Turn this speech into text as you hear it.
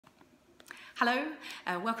Hello,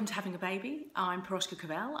 welcome to Having a Baby. I'm Paroshka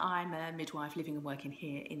Cavell. I'm a midwife living and working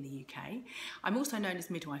here in the UK. I'm also known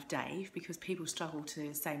as Midwife Dave because people struggle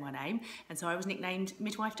to say my name, and so I was nicknamed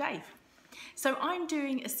Midwife Dave. So I'm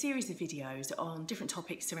doing a series of videos on different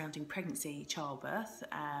topics surrounding pregnancy, childbirth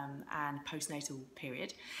and postnatal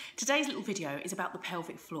period. Today's little video is about the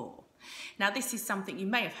pelvic floor. Now this is something you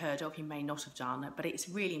may have heard of, you may not have done, but it's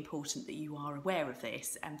really important that you are aware of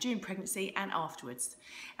this during pregnancy and afterwards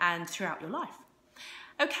and throughout your life.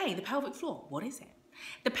 Okay, the pelvic floor, what is it?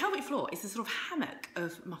 The pelvic floor is a sort of hammock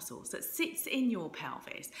of muscles that sits in your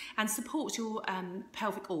pelvis and supports your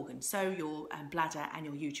pelvic organs, so your bladder and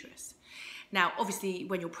your uterus. Now, obviously,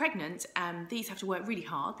 when you're pregnant, these have to work really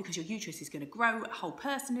hard because your uterus is going to grow a whole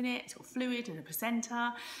person in it. It's got fluid and a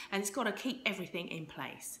placenta, and it's got to keep everything in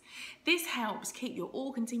place. This helps keep your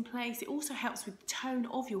organs in place. It also helps with the tone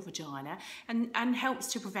of your vagina and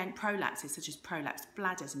helps to prevent prolapses, such as prolapsed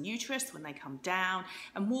bladders and uterus when they come down,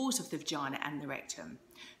 and walls of the vagina and the rectum.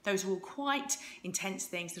 Those are all quite intense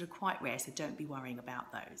things that are quite rare, so don't be worrying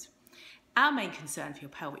about those. Our main concern for your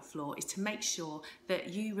pelvic floor is to make sure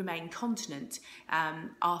that you remain continent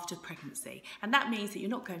after pregnancy. And that means that you're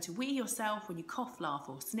not going to wee yourself when you cough, laugh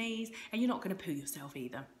or sneeze, and you're not going to poo yourself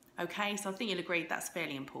either. Okay, so I think you'll agree that's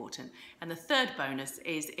fairly important. And the third bonus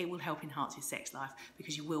is it will help enhance your sex life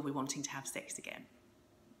because you will be wanting to have sex again.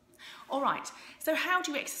 All right, so how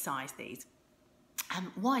do you exercise these?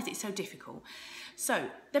 Why is it so difficult? So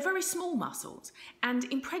they're very small muscles, and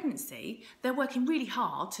in pregnancy they're working really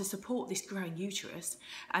hard to support this growing uterus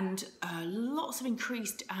and lots of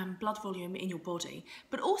increased blood volume in your body,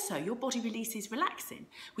 but also your body releases relaxin,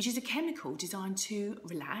 which is a chemical designed to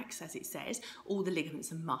relax, as it says, all the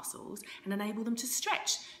ligaments and muscles and enable them to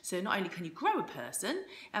stretch. So not only can you grow a person,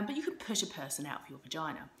 but you can push a person out of your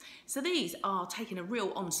vagina. So these are taking a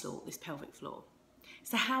real onslaught, this pelvic floor.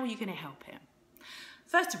 So how are you going to help it?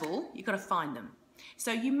 First of all, you've got to find them.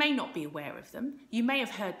 So you may not be aware of them. You may have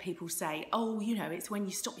heard people say, oh, you know, it's when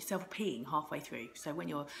you stop yourself peeing halfway through. So when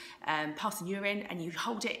you're passing urine and you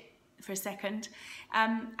hold it for a second,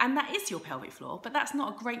 and that is your pelvic floor, but that's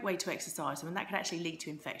not a great way to exercise them, and that can actually lead to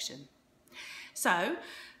infection. So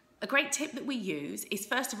a great tip that we use is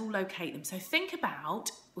first of all locate them. So think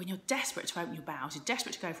about when you're desperate to open your bowels, you're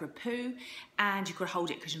desperate to go for a poo, and you've got to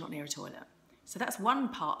hold it because you're not near a toilet. So that's one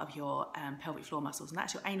part of your pelvic floor muscles, and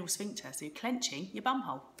that's your anal sphincter, so you're clenching your bum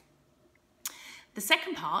hole. The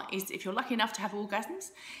second part is, if you're lucky enough to have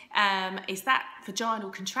orgasms, is that vaginal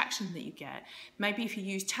contraction that you get. Maybe if you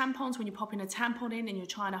use tampons, when you're popping a tampon in and you're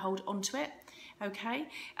trying to hold onto it, okay,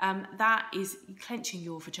 that is clenching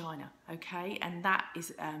your vagina, okay, and that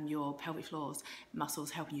is your pelvic floor's muscles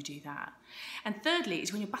helping you do that. And thirdly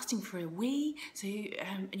is when you're busting for a wee, so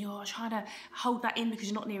and you're trying to hold that in because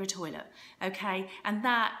you're not near a toilet, okay, and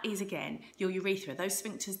that is again your urethra, those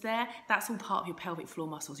sphincters there, that's all part of your pelvic floor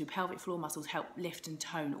muscles. Your pelvic floor muscles help lift and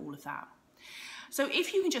tone all of that. So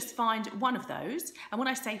if you can just find one of those, and when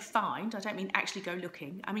I say find, I don't mean actually go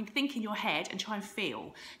looking, I mean think in your head and try and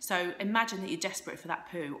feel. So imagine that you're desperate for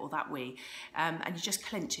that poo or that wee, and you're just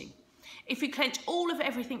clenching. If you clench all of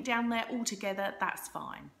everything down there all together, that's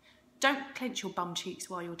fine. Don't clench your bum cheeks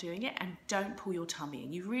while you're doing it, and don't pull your tummy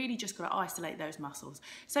in. You've really just got to isolate those muscles.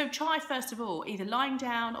 So try first of all either lying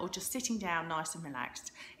down or just sitting down nice and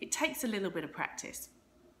relaxed. It takes a little bit of practice.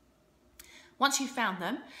 Once you've found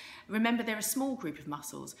them, remember they're a small group of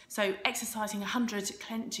muscles, so exercising 100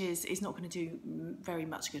 clenches is not going to do very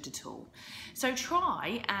much good at all. So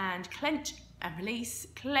try and clench and release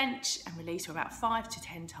for about 5 to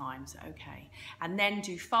 10 times, okay? And then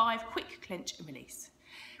do 5 quick clench and release.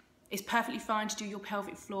 It's perfectly fine to do your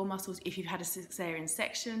pelvic floor muscles if you've had a cesarean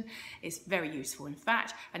section. It's very useful, in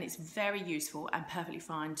fact, and it's very useful and perfectly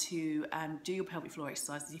fine to do your pelvic floor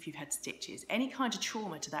exercises if you've had stitches. Any kind of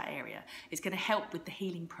trauma to that area is going to help with the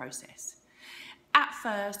healing process. At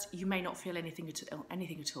first, you may not feel anything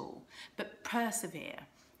at all, but persevere.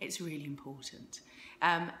 It's really important.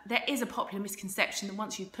 There is a popular misconception that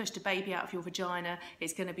once you've pushed a baby out of your vagina,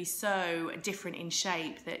 it's going to be so different in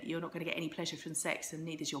shape that you're not going to get any pleasure from sex, and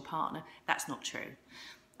neither is your partner. That's not true.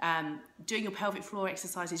 Doing your pelvic floor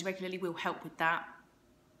exercises regularly will help with that,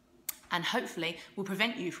 and hopefully will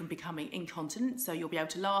prevent you from becoming incontinent, so you'll be able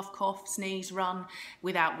to laugh, cough, sneeze, run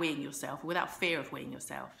without weeing yourself, or without fear of weeing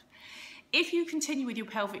yourself. If you continue with your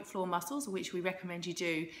pelvic floor muscles, which we recommend you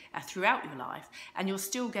do throughout your life, and you're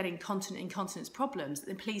still getting incontinence problems,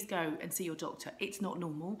 then please go and see your doctor. It's not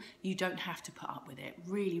normal. You don't have to put up with it.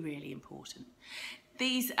 Really, really important.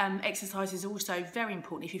 These exercises are also very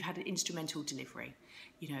important if you've had an instrumental delivery.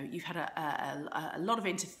 You know, you've had a lot of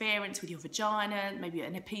interference with your vagina, maybe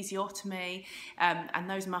an episiotomy, and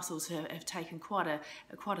those muscles have taken quite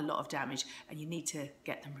a lot of damage, and you need to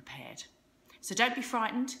get them repaired. So don't be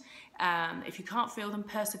frightened. If you can't feel them,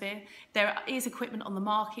 persevere. There is equipment on the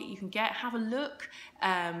market you can get. Have a look.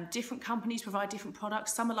 Different companies provide different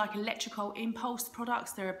products. Some are like electrical impulse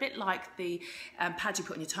products. They're a bit like the pads you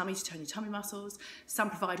put on your tummy to tone your tummy muscles.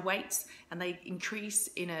 Some provide weights and they increase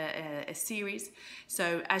in a series.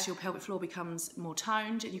 So as your pelvic floor becomes more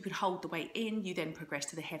toned and you can hold the weight in, you then progress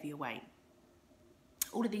to the heavier weight.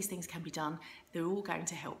 All of these things can be done. They're all going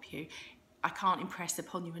to help you. I can't impress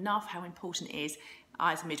upon you enough how important it is.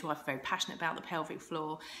 I, as a midwife, am very passionate about the pelvic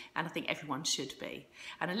floor, and I think everyone should be.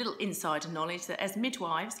 And a little insider knowledge that as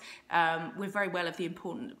midwives, we're very well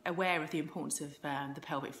aware of the importance of the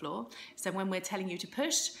pelvic floor. So when we're telling you to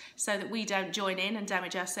push, so that we don't join in and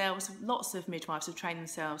damage ourselves, lots of midwives have trained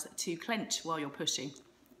themselves to clench while you're pushing.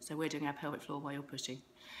 So we're doing our pelvic floor while you're pushing.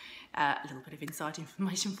 A little bit of inside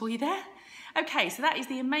information for you there. Okay, so that is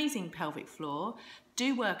the amazing pelvic floor.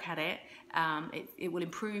 Do work at it. It will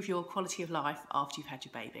improve your quality of life after you've had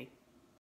your baby.